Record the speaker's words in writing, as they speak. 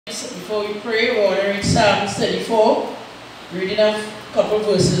before we pray, we want to read Psalm 34, reading a couple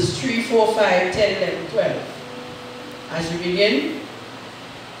verses 3, 4, 5, 10, 11, 12. As we begin,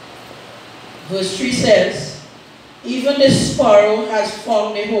 verse 3 says, "Even the sparrow has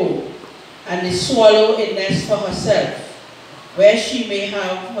found a hole, and the swallow a nest for herself, where she may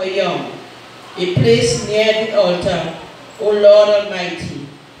have her young, a place near the altar, O Lord Almighty,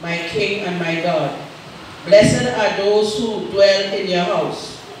 my King and my God. Blessed are those who dwell in your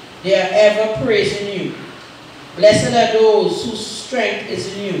house. They are ever praising you. Blessed are those whose strength is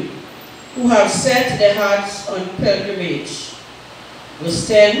in you, who have set their hearts on pilgrimage." Verse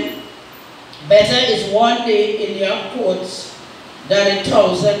 10, "Better is one day in your courts than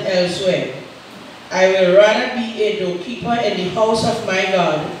 1,000 elsewhere. I will rather be a doorkeeper in the house of my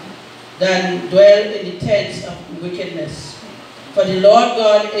God than dwell in the tents of wickedness. For the Lord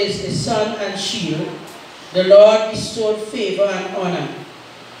God is a sun and shield. The Lord bestowed favor and honor.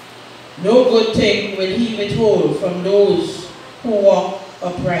 No good thing will he withhold from those who walk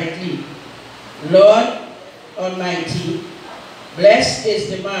uprightly. Lord Almighty, blessed is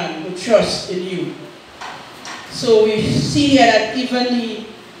the man who trusts in you." So we see here that even the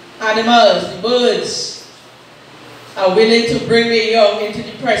animals, the birds, are willing to bring their young into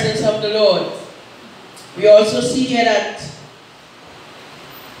the presence of the Lord. We also see here that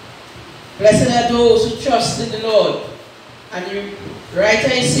blessed are those who trust in the Lord. And the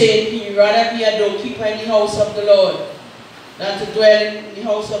writer is saying he would rather be a doorkeeper in the house of the Lord than to dwell in the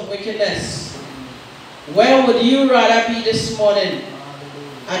house of wickedness. Where would you rather be this morning?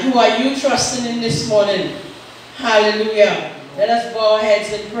 And who are you trusting in this morning? Hallelujah. Let us bow our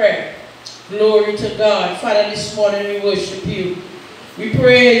heads in prayer. Glory to God. Father, this morning we worship you. We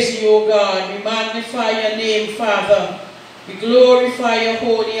praise you, O God. We magnify your name, Father. We glorify your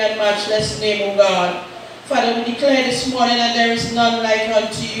holy and matchless name, O God. Father, we declare this morning that there is none like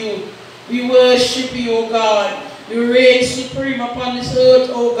unto you. We worship you, O God. You reign supreme upon this earth,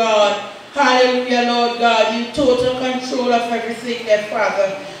 O God. Hallelujah, Lord God. You total control of everything there,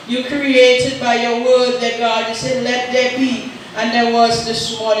 Father. You created by your word, there, God. You said, let there be. And there was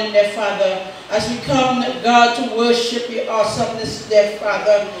this morning, there, Father. As we come, God, to worship your awesomeness, there,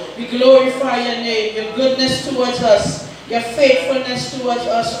 Father. We glorify your name, your goodness towards us, your faithfulness towards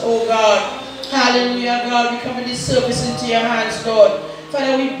us, oh God. Hallelujah, God. We come in this service into your hands, Lord.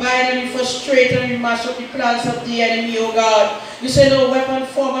 Father, we bind and we frustrate and we mash up the plans of the enemy, oh God. You say no weapon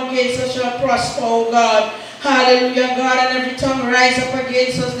formed against us shall prosper, oh God. Hallelujah, God. And every tongue rise up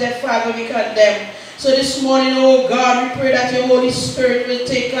against us, there, Father, we condemn. So this morning, oh God, we pray that your Holy Spirit will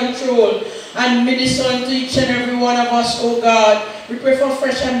take control and minister unto each and every one of us, oh God. We pray for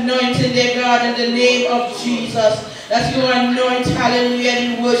fresh anointing, dear God, in the name of Jesus. That you anoint,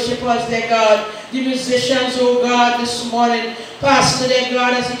 hallelujah, the worshipers, dear God. The musicians, oh God, this morning. Pastor, dear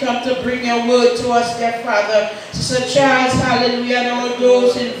God, as you come to bring your word to us, dear Father. Sister Charles, hallelujah, and all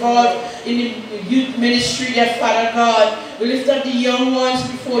those involved in the youth ministry, dear Father God. We lift up the young ones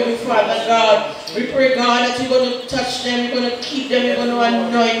before you, Father God. We pray, God, that you're going to touch them, you're going to keep them, you're going to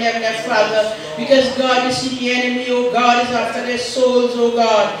anoint them, dear Father. Because, God, you see the enemy, oh God, is after their souls, oh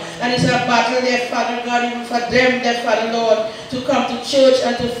God. And it's a battle, dear Father God, even for them, dear Father, Lord, to come to church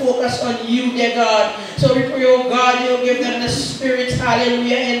and to focus on you, dear God. So we pray, oh God, you'll give them the spirit,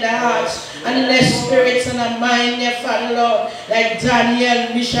 hallelujah, in their hearts. And their spirits and their mind, dear Father, Lord. Like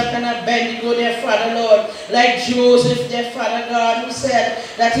Daniel, Meshach, and Abednego, dear Father, Lord. Like Joseph, dear Father God, who said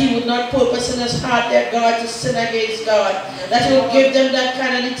that he would not purpose in his heart, dear God, to sin against God. That you will give them that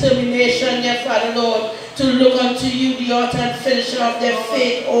kind of determination, dear Father, Lord, to look unto you, the author and finisher of their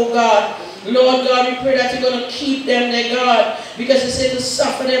faith, oh God. Lord God, we pray that you're going to keep them, dear God, because you said to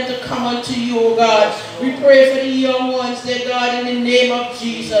suffer them to come unto you, oh God. We pray for the young ones, dear God, in the name of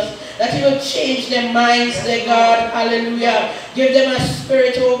Jesus, that you will change their minds, dear God, hallelujah. Give them a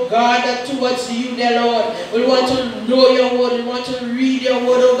spirit, oh God, that towards you, dear Lord, we want to know your word, we want to read your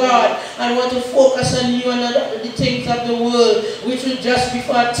word, oh God, and want to focus on you and not the things of the world, which will just be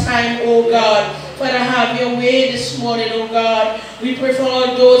for a time, oh God. Father, have your way this morning, oh God. We pray for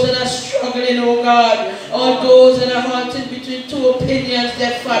all those that are struggling, oh God. All those that are haunted between two opinions,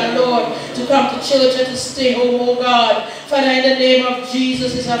 dear Father, Lord, to come to church and to stay home, oh God. Father, in the name of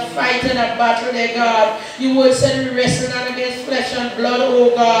Jesus, it's a fight and a battle, dear God. You would said we wrestle not against flesh and blood,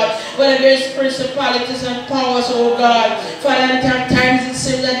 oh God, but against principalities and powers, oh God. Father, at times it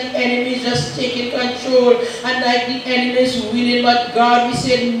seems that the enemy is just taking control and like the enemy is winning, but God, we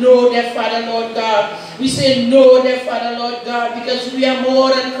say no, dear Father, Lord God. We say no, dear Father, Lord God, because we are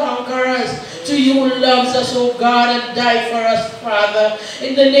more than conquerors To you who loves us, oh God, and died for us, Father.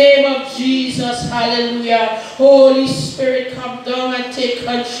 In the name of Jesus, hallelujah. Holy Spirit, come down and take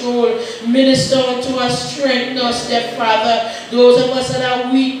control. Minister unto us, strengthen us, dear Father. Those of us that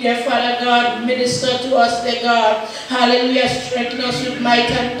are weak, dear Father God, minister to us, dear God. Hallelujah. Strengthen us with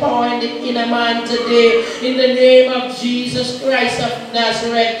might and power in the inner man today. In the name of Jesus Christ of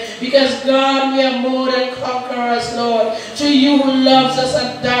Nazareth. Because God, we are more than conquerors, Lord. To you who loves us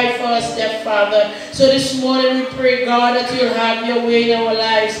and died for us, dear Father. So this morning we pray, God, that you'll have your way in our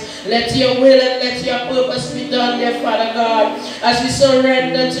lives. Let your will and let your purpose be done, dear Father God. As we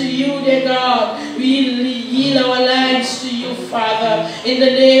surrender to you, dear God, we yield our lives to you, Father. In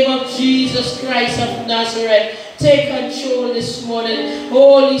the name of Jesus Christ of Nazareth. Take control this morning,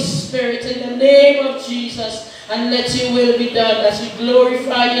 Holy Spirit, in the name of Jesus, and let your will be done as we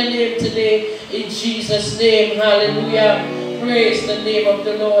glorify your name today, in Jesus' name. Hallelujah. Praise the name of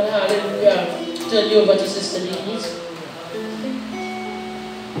the Lord. Hallelujah. Turn you over to Sister Denise.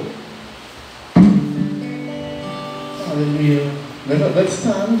 Hallelujah. Let's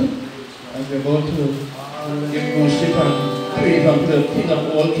stand as we're about to give worship and praise unto the King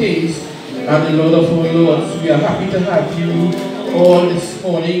of all kings and the Lord of all lords. We are happy to have you all this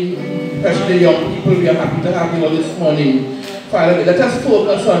morning, especially young people. We are happy to have you all this morning. Father, let us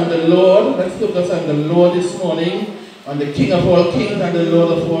focus on the Lord. Let's focus on the Lord this morning, on the King of all kings and the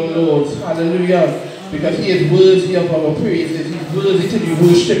Lord of all lords. Hallelujah. Because he is worthy of our praises. He is worthy to be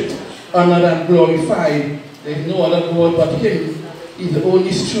worshipped, honored, and glorified. There is no other God but him. He is the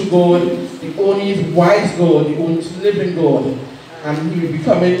only true God, the only wise God, the only living God. And he will be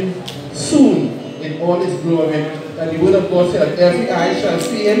coming soon in all his glory. And the word of God says that every eye shall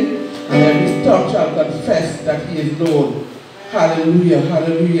see him, and every tongue shall confess that he is Lord. Hallelujah,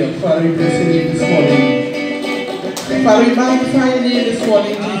 hallelujah. Father, we bless your name this morning. Father, we magnify your name this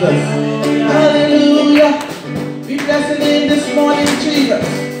morning, Jesus. Hallelujah. We bless your name this morning, Jesus.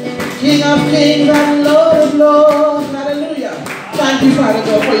 King of kings and Lord of lords. Hallelujah. Thank you, Father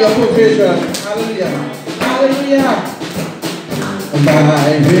God, for your provision. Hallelujah. Hallelujah. And I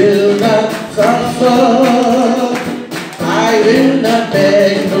will not suffer. I will not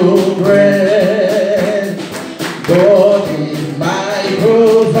beg no bread. God is my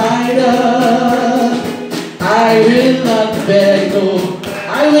provider. I will not beg no.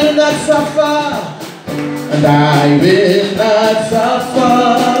 I will not suffer. And I will not suffer.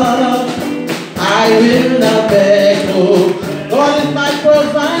 I will not beg no. God is my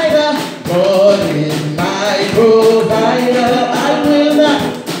provider. God is my provider.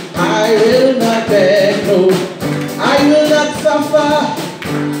 I will not beg no. I will not suffer.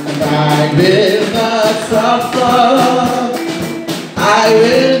 And I will not suffer. I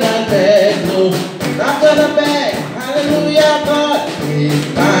will not beg no. Not gonna beg. Hallelujah. God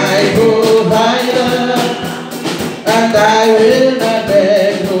is my provider. And I will not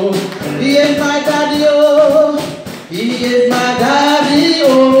beg no. He is my daddy, oh. He is my daddy,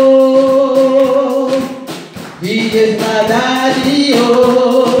 oh. He is my daddy, oh.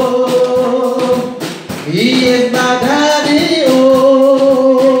 He is my daddy,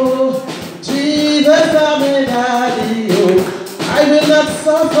 oh. Jesus, I'm my daddy, oh. I will not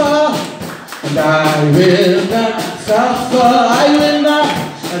suffer. And I will not suffer. I will not.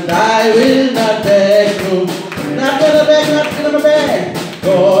 And I will not beg no. Not gonna beg, not gonna beg.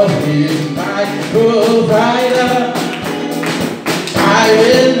 God is my provider. I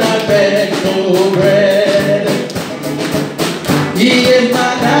will not beg no bread. He is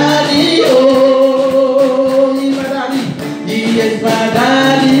my daddy, oh. He is my daddy. He is my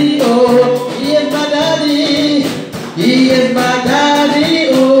daddy, oh. He is my daddy. He is my daddy,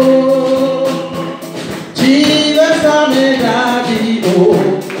 oh. Jesus, I'm a daddy, oh.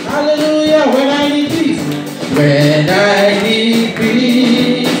 Hallelujah. When I need peace. When I need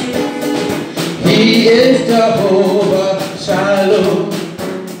peace, he is Jehovah Shalom.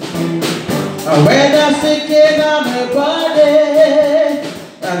 And when I'm sick in my body,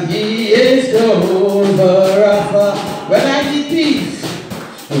 and he is Jehovah Rapha. When I need peace,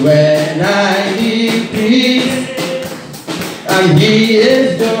 when I need peace, and he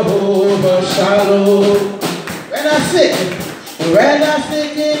is Jehovah Shalom. When I'm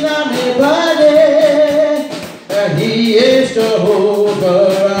sick in my body, he is Jehovah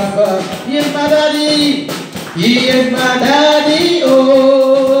Rapha. He is my daddy. He is my daddy,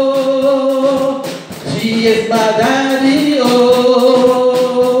 oh. He is my daddy, oh.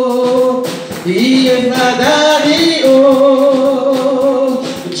 He is my daddy, oh.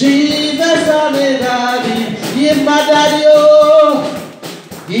 Jesus, I'm a daddy. He is my daddy, oh.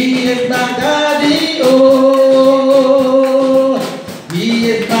 He is my daddy, oh. He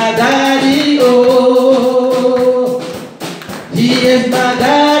is my daddy,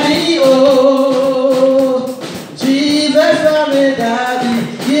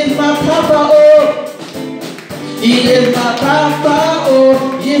 He is my papa,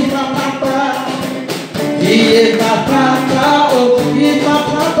 oh, he is my papa. He is my papa, oh, he is my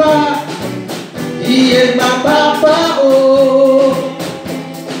papa. He is my papa, oh.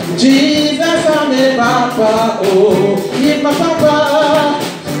 Jesus, I'm a papa, oh. He is my papa.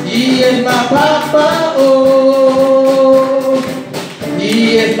 He is my papa, oh.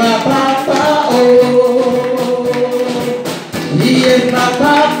 He is my papa, oh. He is my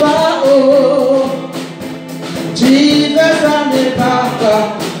papa, oh. Jesus, I'm a papa.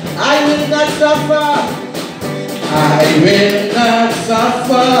 I will not suffer. I will not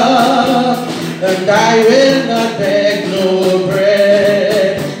suffer. And I will not beg no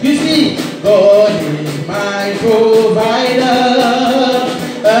bread. You see, God is my provider.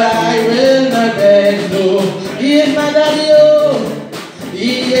 I will not beg no. He is my daddy, oh.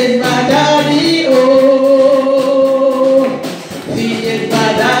 He is my daddy, oh. He is my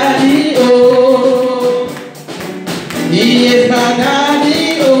daddy, oh. He is my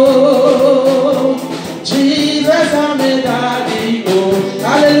daddy, oh. Jesus, I'm a daddy, oh.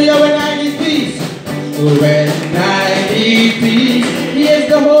 Hallelujah, when I need peace. When I need peace, He is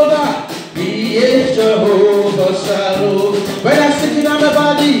Jehovah. He is Jehovah Shalom. When I'm sick in my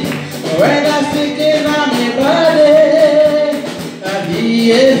body, when I'm sick in my body, and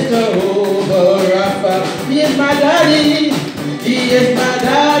He is Jehovah Rapha. He is my daddy. He is my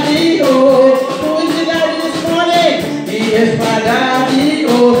daddy. Oh, who is the daddy this morning? He is my daddy.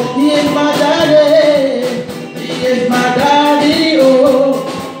 Oh, He is my daddy. He is my daddy. Oh,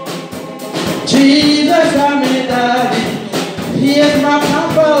 Jesus, I'm a daddy. He is my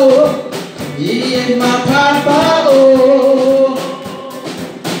papa. Oh, He is my papa. Oh,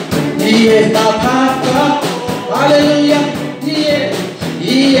 He is my papa. Hallelujah.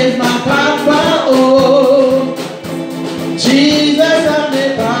 He is my papa. Oh, Jesus, I'm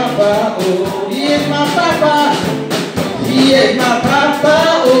a papa. Oh, He is my papa. He is my papa.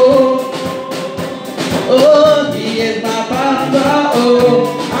 Oh, oh, He is my papa.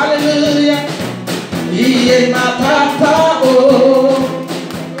 Oh, hallelujah. He is my papa. Oh,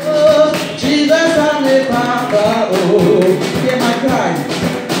 oh, Jesus, I'm a papa. Oh, hear my cry.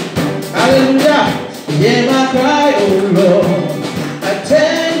 Hallelujah. Hear my cry, oh Lord.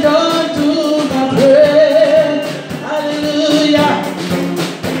 Attend unto my prayer. Hallelujah.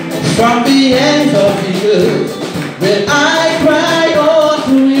 From the ends of the earth will I cry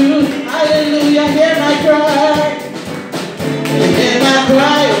unto you. Hallelujah. Hear my cry. Hear my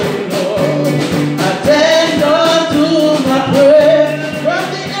cry, oh Lord. Attend unto my prayer. From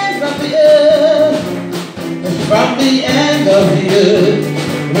the ends of the earth. From the end of the earth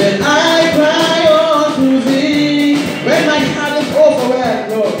will I cry unto thee. When my heart is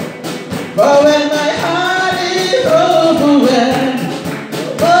overwhelmed, Lord. For when my heart is overwhelmed,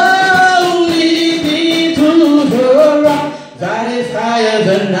 oh, lead me to the rock that is higher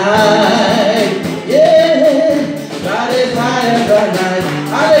than I. Yeah, that is higher than I.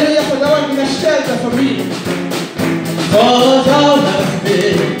 Hallelujah, for thou hast been a shelter for me. For thou hast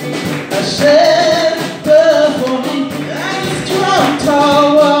been a shelter for me, and a strong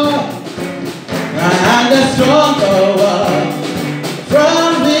tower, and a strong tower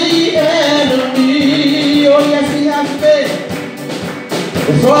from the enemy. Oh yes, He has been.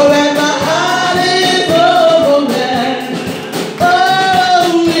 For when my heart is overwhelmed,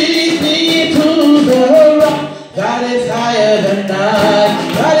 oh, lead me to the rock that is higher than I.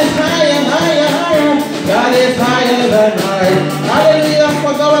 That is higher, higher, higher. That is higher than I. Hallelujah,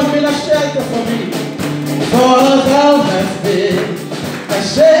 for thou hast been a shelter for me. For thou hast been a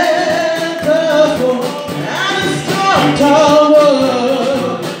shelter for me, and a strong tower,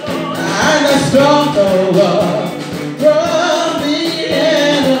 and a strong tower from the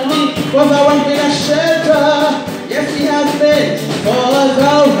enemy. For thou hast been a shelter, yes, He has been. For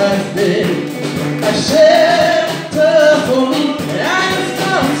thou hast been a shelter for me, and a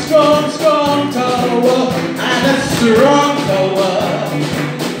strong, strong, strong tower, and a strong tower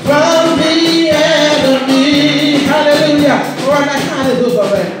from the enemy. Hallelujah. For when my heart is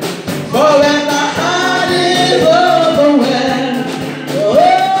overwhelmed, for when my heart is overwhelmed,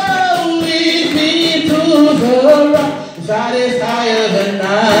 oh, lead me to the rock that is higher than I.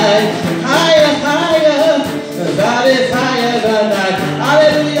 Higher, higher, that is higher than I.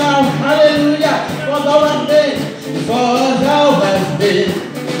 Hallelujah, hallelujah. For thou hast been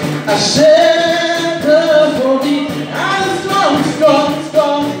a shelter for me, and a strong, strong,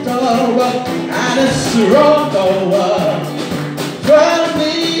 strong tower, and a strong tower from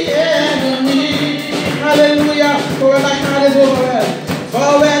the enemy. Hallelujah. For when my heart is overwhelmed,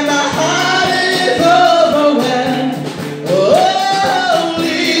 for when my heart is overwhelmed, oh,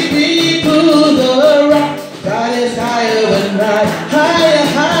 lead me to the rock that is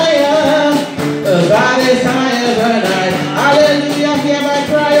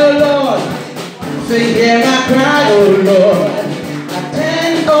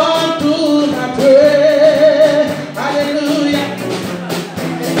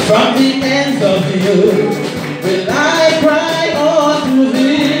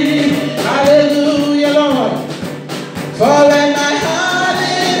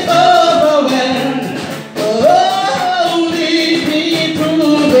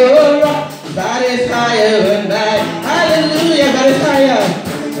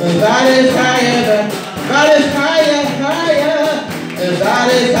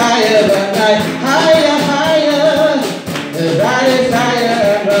is higher than I. Higher, higher. God is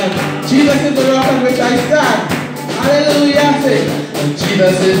higher than I. Jesus is the rock on which I stand. Hallelujah. Say,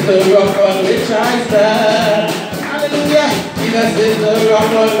 Jesus is the rock on which I stand. Hallelujah. Jesus is the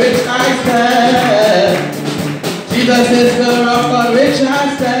rock on which I stand. Jesus is the rock on which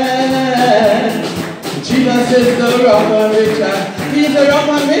I stand. Jesus is the rock on which He's the rock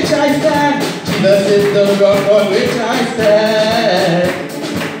on which I stand. Jesus is the rock on which I stand.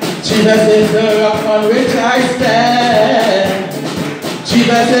 Jesus is the rock on which I stand.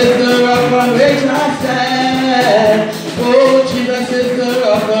 Jesus is the rock on which I stand. Oh, Jesus is the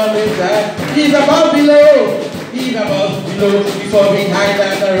rock on which He's above below. He's above below, before, behind,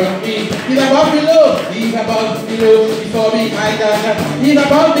 and around me. He's above below. He's above below, before, behind, and He's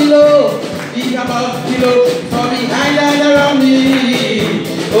above below. He's above below, before, behind, and around me.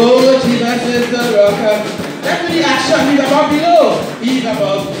 Oh, Jesus is the rock. That's the action. He's above below. He's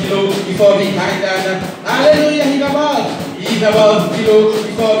above below, before, behind, and hallelujah. He's above. He's above below,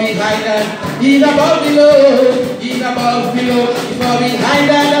 before, behind, and He's above below. He's above below, before, behind,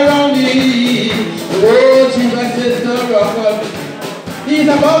 and around me. Oh, Jesus is the rock. He's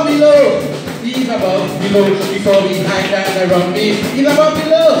above below. He's above below, before, behind, and around me. He's above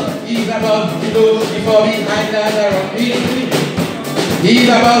below. He's above below, before, behind, and around me. He's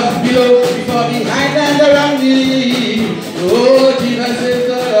above below, before, behind, and around me. Oh, Jesus is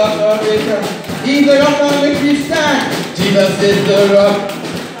the rock on which He's the rock on which we stand. Jesus is the rock.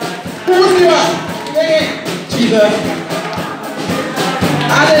 Who's the rock? Jesus.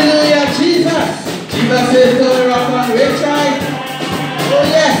 Hallelujah, Jesus. Jesus is the rock on which oh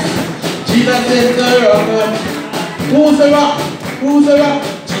yes. Jesus is the rock on. Who's the rock? Who's the rock?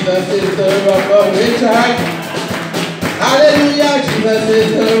 Jesus is the rock on which hallelujah, Jesus is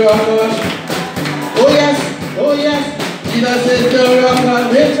the rock on. Oh yes, oh yes. Jesus is the rock on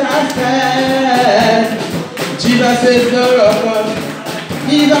which I stand. Jesus is the rock on.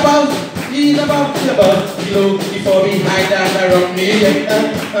 He's above. He's above, below, before, behind, and around me.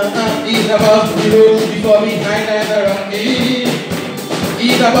 He's above, below, before, behind, and around me.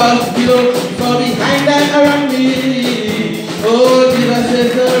 He's above, below, before, behind, and around me. Oh, Jesus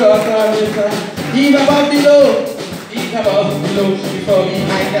is the rock on which He's above, below. He's above, below, before,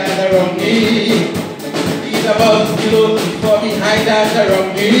 behind, and around me. He's above, below, before, behind, and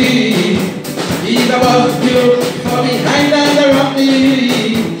around me. He's above, below, before, behind, and around me.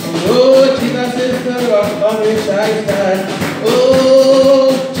 Oh, Jesus is the rock on which I stand.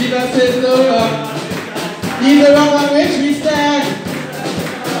 Oh, Jesus is the rock. He's the rock on which we stand.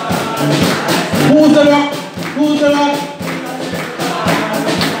 Who's the rock? Who's the rock?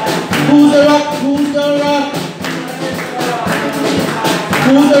 Who's the rock? Who's the rock?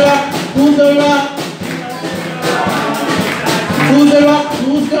 Who's the rock? Who's the rock? Who's the rock?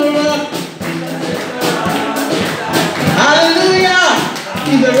 Who's the rock? Hallelujah!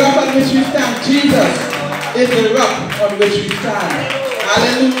 He's the rock on which we stand. Jesus is the rock on which we stand.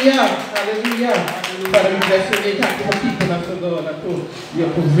 Hallelujah! Hallelujah! Father, we bless your name. Thank you for keeping us, God, and for your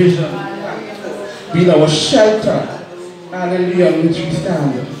provision. Being our shelter. Hallelujah, on which we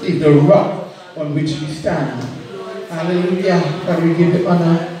stand. Is the rock on which we stand. Hallelujah. Father, we give you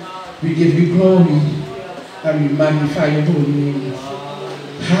honor. We give you glory. And we magnify your holy name.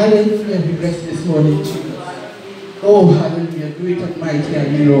 Hallelujah. We bless this morning, Jesus. Oh, hallelujah. Great and mighty are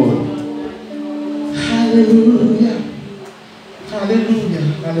you, Lord. Hallelujah. Hallelujah.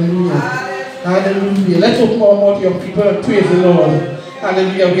 Hallelujah. Hallelujah. Let's open our mouth, your people, and praise the Lord.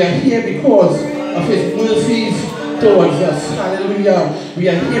 Hallelujah. We are here because of His mercies towards us. Hallelujah. We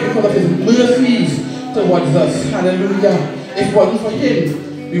are here because of His mercies towards us. Hallelujah. If it wasn't for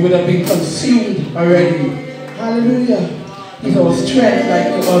Him, we would have been consumed already. Hallelujah. He's our strength like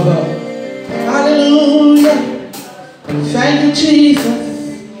no other. Hallelujah. Thank you, Jesus.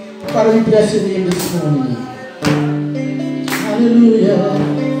 Father, we bless your name this morning. Hallelujah.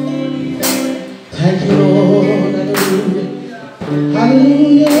 Thank you, Lord. Hallelujah.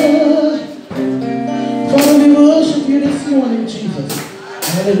 Hallelujah. Father, we worship you this morning, Jesus.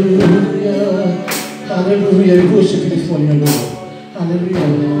 Hallelujah. Hallelujah. We worship you this morning, Lord. Hallelujah.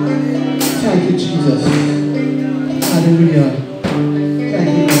 Thank you, Jesus. Hallelujah. Thank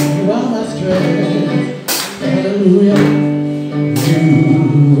you, Lord. You are my strength. Hallelujah.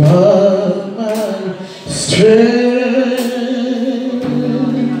 You are my strength.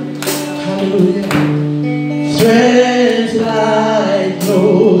 Hallelujah. Strength like no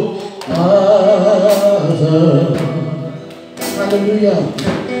other. Hallelujah.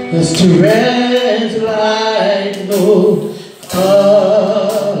 The strength like no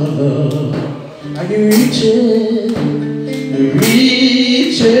other. And you reaching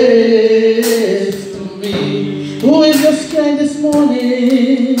reaches to me. Who is just crying this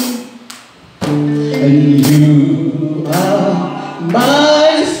morning? And you are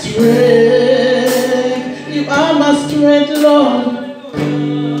my strength. You are my strength, Lord.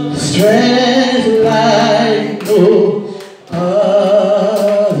 Strength like no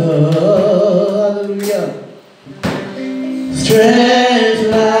other. Hallelujah. Strength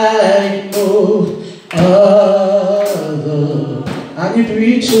like no other. And it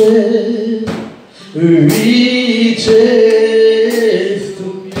reaches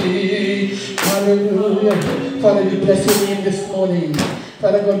to me. Hallelujah. Father, we bless your name this morning.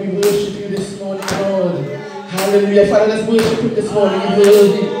 Father God, we worship you this morning, Lord. Hallelujah. Father, let's worship him this morning. He's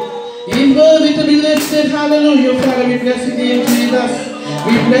worthy. He's worthy to be lifted. Hallelujah. Father, we bless your name, Jesus.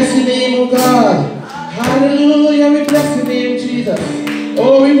 We bless your name, oh God. Hallelujah. We bless your name, Jesus.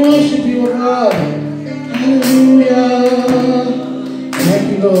 Oh, we worship you, oh God. Hallelujah. Thank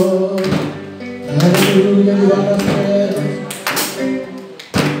you, Lord. Hallelujah. You are my friend.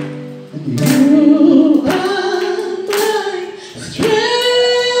 You are my strength.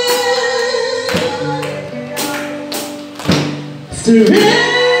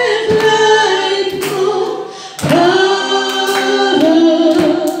 Strength like no other.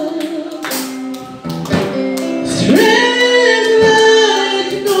 Strength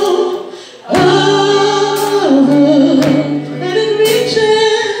like no other. And it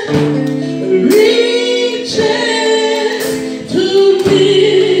reaches to me.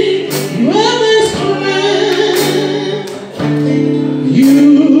 You are my strength. You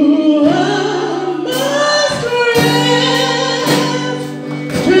are my strength.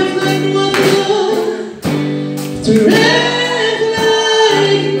 Strength like no other. Strength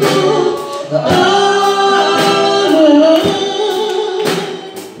like no other.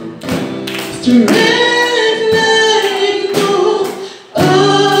 Strength like no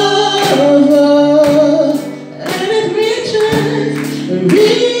other. And it reaches to me.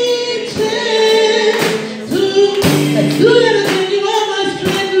 Do it again. You are my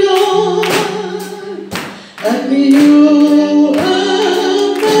strength, Lord. And you are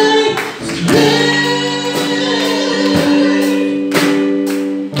my strength.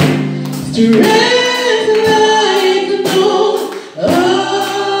 Strength like no other.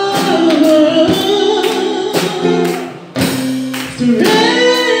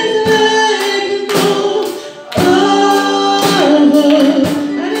 Strength like no other.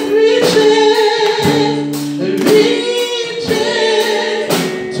 And it reaches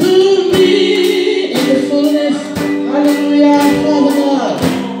to me in the fullness. Hallelujah, Father God.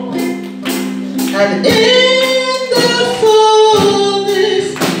 And in the fullness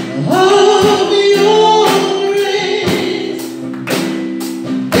of your grace,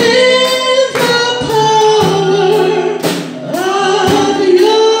 in the power of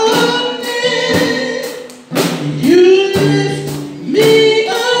your name, you lift me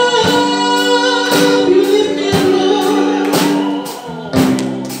up. You lift me up, Lord.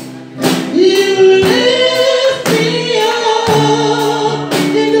 You lift me up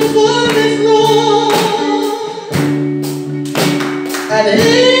in the fullness, Lord. And in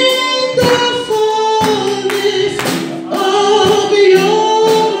the fullness of your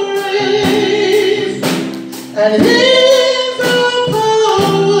grace, and in the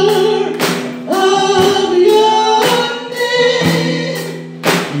power of your name,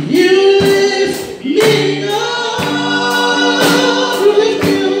 you lift me up. You lift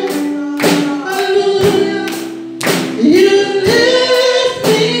me up. Hallelujah. You lift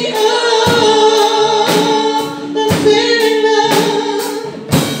me up. Unfailing love.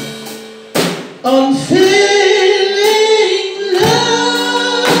 Unfailing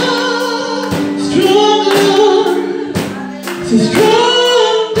love. Strong Lord. So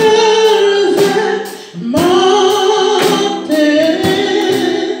stronger than mountains.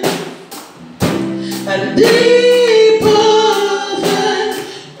 And deeper than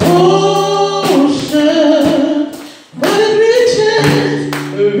ocean. But it reaches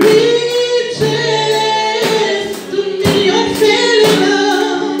to me. Unfailing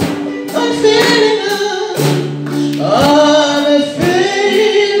love. Unfailing love. Unfailing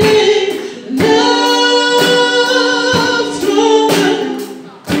love. Stronger.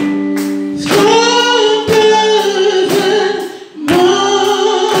 Stronger than mountains.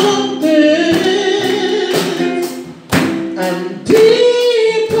 And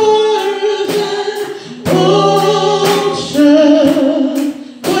deeper than ocean.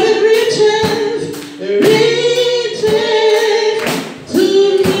 But it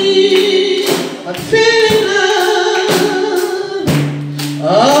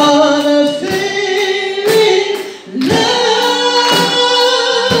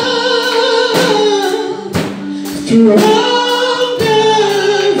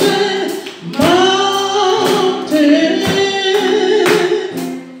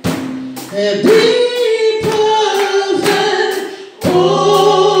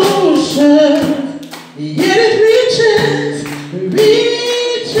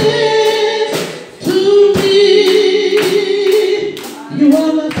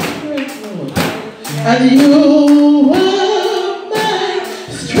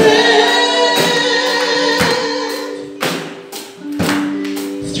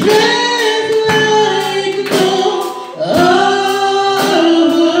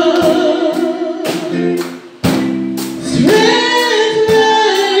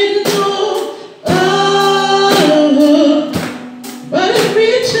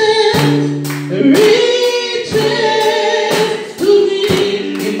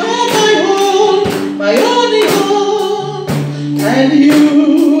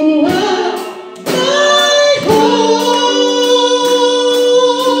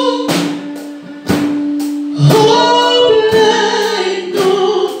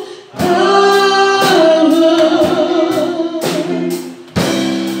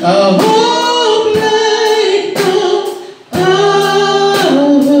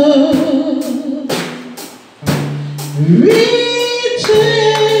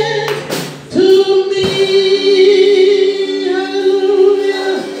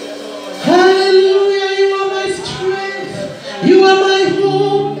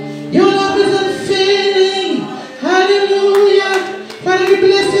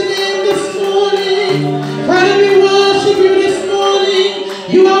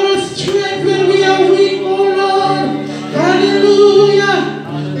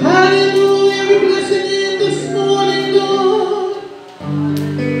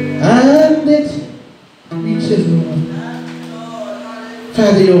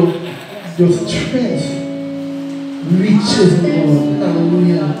Father, your strength reaches, Lord.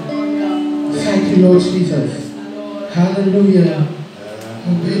 Hallelujah. Thank you, Lord Jesus. Hallelujah.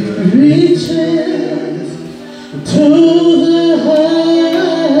 It reaches to the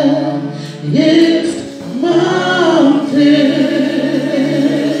highest mountain,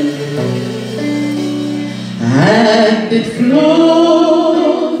 and it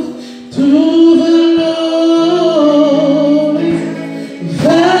flows to the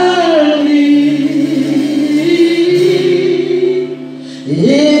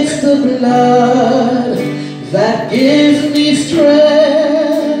it's the blood that gives me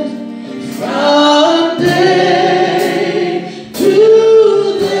strength from day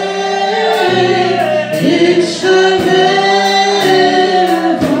to day. It shall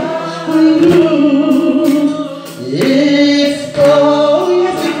never lose its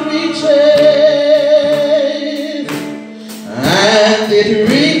glorious riches, and it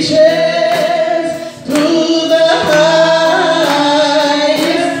reaches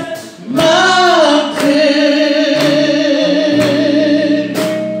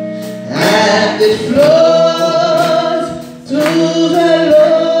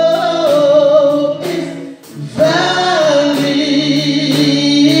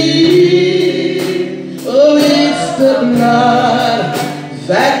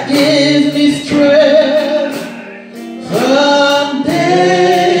that gives me strength from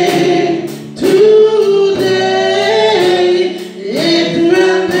day to day. It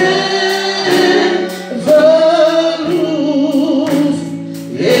will never lose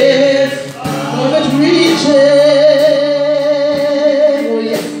its for it reaches. Oh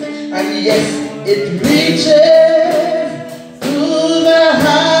yes, and yes, it reaches to the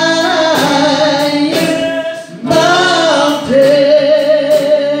highest mountain.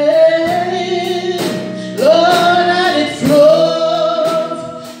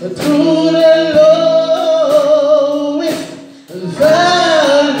 Through the lowest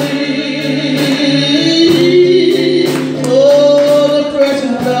valley, oh, the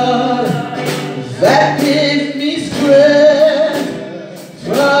precious blood that gives me strength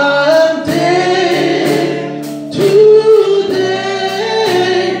from day to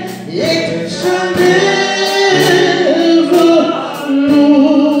day. It shall never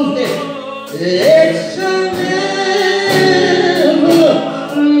lose it. It shall never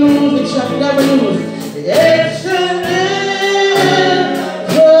lose. It shall never lose. It shall never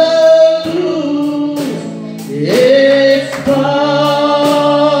lose its power.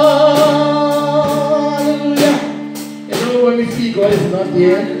 Hallelujah. You know, when we feel God is not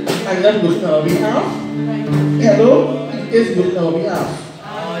there and not looking on our behalf, hello, He is looking on our behalf.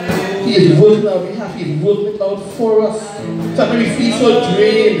 He is working on our behalf. He is working it out for us. Sometimes we feel so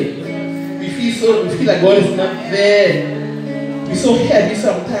drained. We feel like God is not there. We're so heavy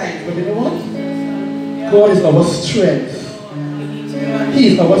sometimes, but you know what? God is our strength. He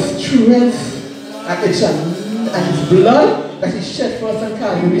is our strength, and His blood that He shed for us on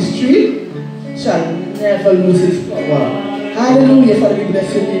Calvary's tree shall never lose its power. Hallelujah. Father, we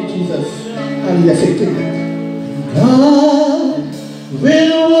bless your name, Jesus. Hallelujah. Say to me. God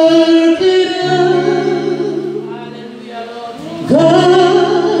will work it out.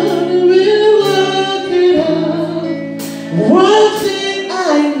 God will work it out. One thing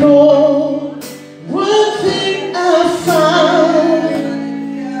I know, one thing I find,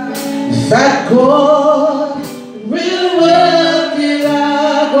 that God will work it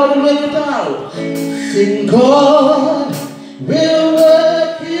out. God will work it out. Sing, God will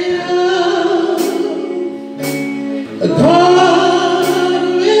work it out. God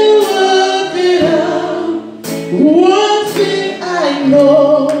will work it out. One thing I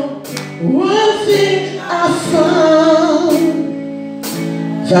know, one thing I found,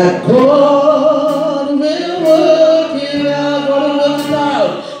 that God will work it out. God will work it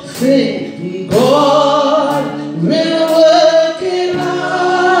out. Sing, God will work it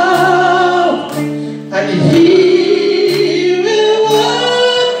out, and He will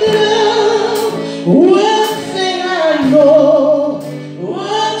work it out. One thing I know,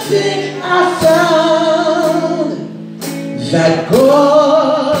 one thing I found, that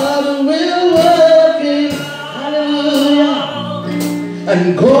God will work it. Hallelujah.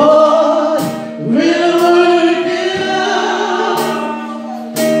 And God will work it out.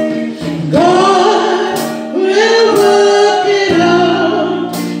 God will work it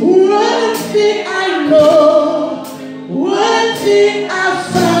out. One thing I know, one thing I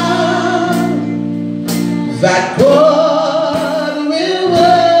found, that God will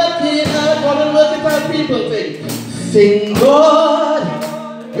work it out. God will work it out, people think. Sing, God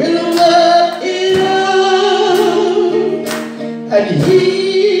will work it out, and He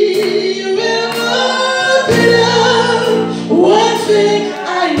will work it out. One thing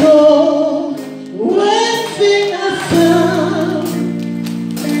I know, one thing I found,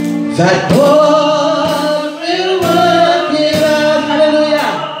 that God will work it out. Hallelujah.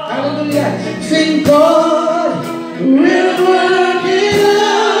 Hallelujah. Sing, God will work it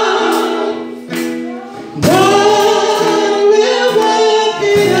out. God will work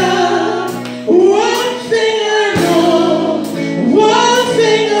it out. One thing I know, one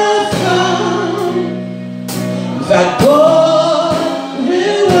thing I found, that God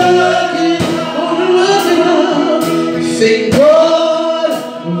will work it out. Sing, God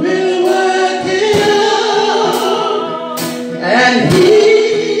will work it out, and He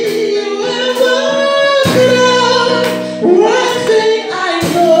will work it out. One thing I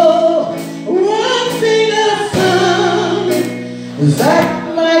know, one thing I found, that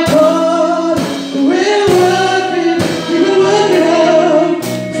my God will work it. He will work it out.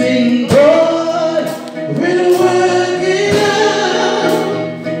 Sing, God will work it out.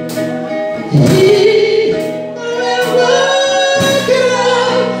 He will work it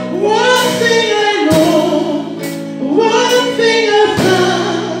out. One thing I know, one thing I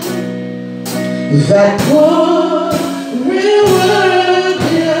found, that God will work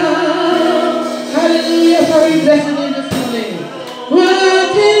it out. Hallelujah. Father, we bless your name this morning.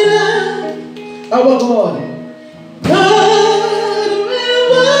 Work it out, our God. God will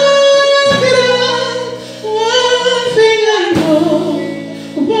work it out. One thing I know,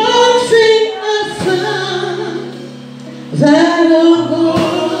 one thing I found, that our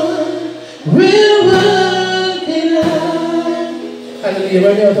God will work it out. Hallelujah.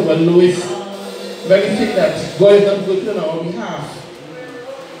 When you talk about Louis, when we think that God is not working on our behalf,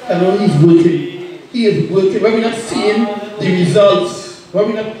 I know He's working. He is working. When we're not seeing the results, when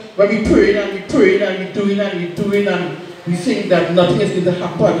we praying and we praying and we doing and we doing and we think that nothing is going to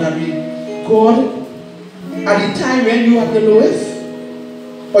happen, and God, at the time when you are the lowest,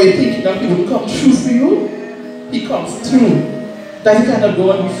 or you think that He will come through for you, He comes through. That's the kind of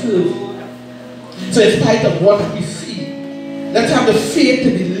God we serve. So in spite of what we see, let's have the faith to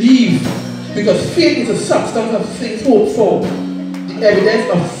believe, because faith is a substance of things hoped for, the evidence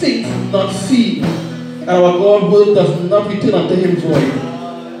of things not seen. And our God word does not return unto Him void.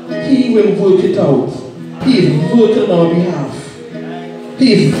 He will work it out. He is working on our behalf.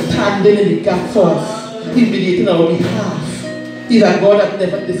 He is standing in the gap for us. He's mediating on our behalf. He's a God that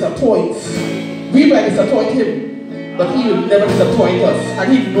never disappoints. We might disappoint Him, but He will never disappoint us.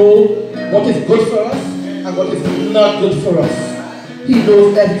 And He knows what is good for us and what is not good for us. He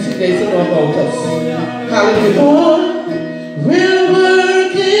knows everything there is to know about us. Hallelujah. God will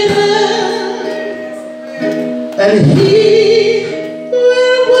work it out, and He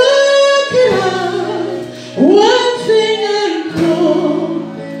will work it out. One thing I know,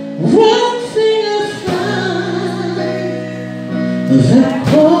 one thing I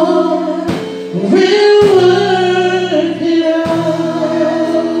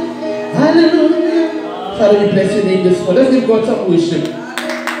God some worship.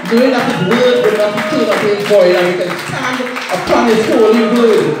 Knowing that His word will not be turned up His void, and we can stand upon His holy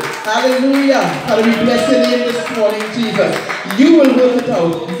word. Hallelujah. Father, we bless your name this morning, Jesus. You will work it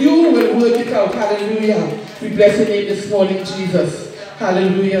out. You will work it out. Hallelujah. We bless your name this morning, Jesus.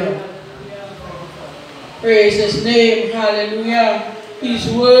 Hallelujah. Praise His name. Hallelujah.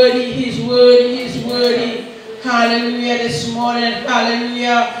 He's worthy. He's worthy. He's worthy. Hallelujah. This morning.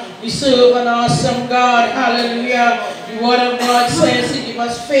 Hallelujah. We serve an awesome God. Hallelujah. The word of God says He give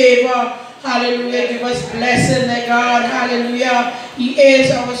us favor. Hallelujah. Give us blessing, God. Hallelujah. He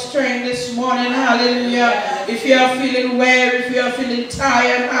is our strength this morning. Hallelujah. If you are feeling weary, if you are feeling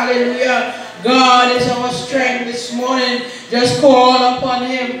tired, hallelujah, God is our strength this morning. Just call upon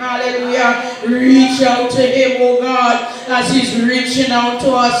Him. Hallelujah. Reach out to Him, oh God, as He's reaching out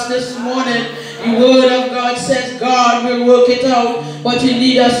to us this morning. The word of God says God will work it out, but He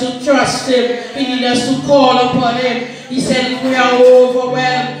needs us to trust Him. He needs us to call upon Him. He said if we are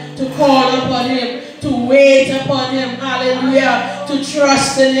overwhelmed, to call upon Him, to wait upon Him, hallelujah, to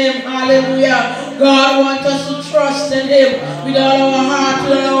trust in Him, hallelujah. God wants us to trust in Him with all our heart,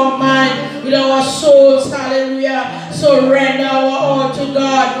 with all our mind, with our souls, hallelujah. Surrender our all to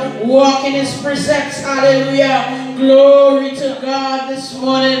God, walk in His precepts, hallelujah. Glory to God this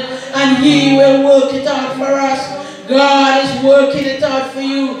morning, and He will work it out for us. God is working it out for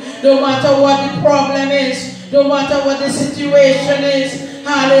you, no matter what the problem is, no matter what the situation is.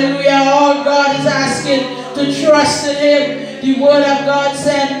 Hallelujah. All God is asking to trust in Him. The word of God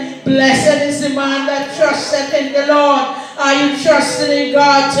said, blessed is the man that trusteth in the Lord. Are you trusting in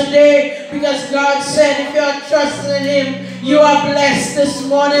God today? Because God said if you are trusting in Him, you are blessed this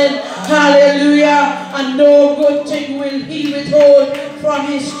morning. Hallelujah. And no good thing will He withhold from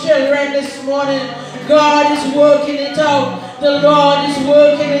His children this morning. God is working it out. The Lord is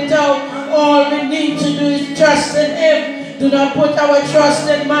working it out. All we need to do is trust in Him. Do not put our trust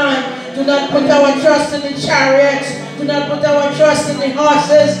in man. Do not put our trust in the chariots. Do not put our trust in the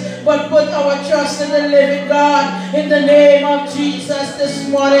horses, but put our trust in the living God. In the name of Jesus this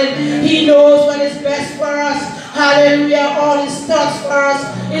morning, He knows what is best for us. Hallelujah. All His thoughts for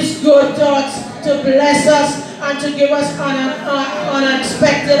us is good thoughts to bless us and to give us an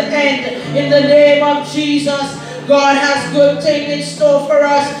unexpected end. In the name of Jesus, God has good things in store for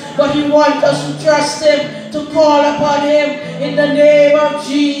us, but He wants us to trust Him, to call upon Him in the name of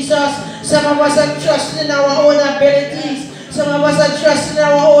Jesus. Some of us are trusting in our own abilities. Some of us are trusting in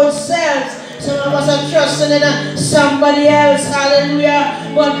our own selves. Some of us are trusting in somebody else.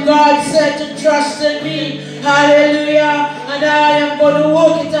 Hallelujah. But God said to trust in me. Hallelujah. And I am going to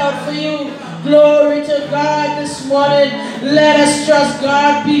work it out for you. Glory to God this morning. Let us trust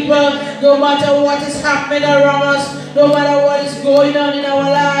God, people, no matter what is happening around us, no matter what is going on in our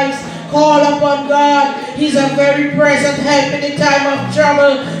lives. Call upon God. He's a very present help in the time of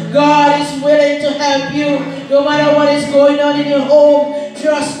trouble. God is willing to help you. No matter what is going on in your home,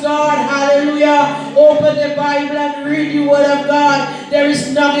 trust God. Hallelujah. Open the Bible and read the Word of God. There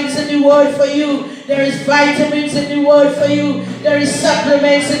is nuggets in the Word for you. There is vitamins in the Word for you. There is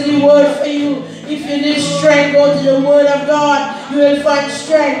supplements in the Word for you. If you need strength, go to the Word of God. You will find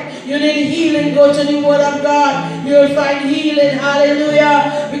strength. You need healing, go to the Word of God. You will find healing.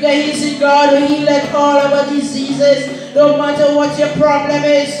 Hallelujah. Because He's the God who healeth all our diseases. No matter what your problem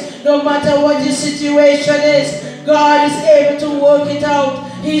is, no matter what your situation is, God is able to work it out.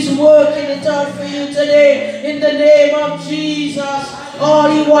 He's working it out for you today. In the name of Jesus. All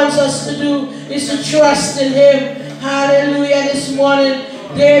He wants us to do is to trust in Him. Hallelujah. This morning,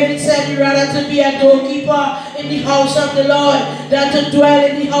 David said he'd rather to be a doorkeeper in the house of the Lord than to dwell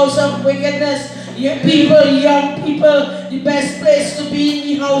in the house of wickedness. Young people, the best place to be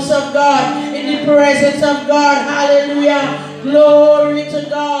in the house of God, in the presence of God. Hallelujah. Glory to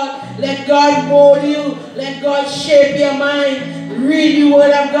God. Let God mold you. Let God shape your mind. Read the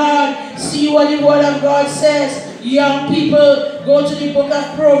Word of God. See what the Word of God says. Young people, go to the book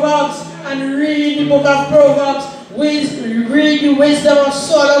of Proverbs and read the book of Proverbs. Read the wisdom of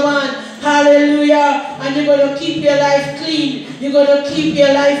Solomon. Hallelujah. And you're going to keep your life clean. You're going to keep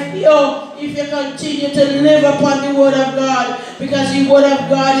your life pure if you continue to live upon the Word of God. Because the Word of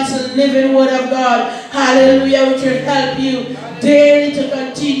God is a living Word of God. Hallelujah. Which will help you daily to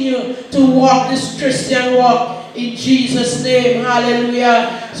continue to walk this Christian walk in Jesus' name.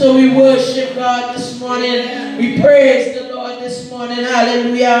 Hallelujah. So we worship God this morning. We praise the Lord this morning.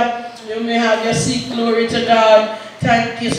 Hallelujah. You may have your seat. Glory to God. Thank you.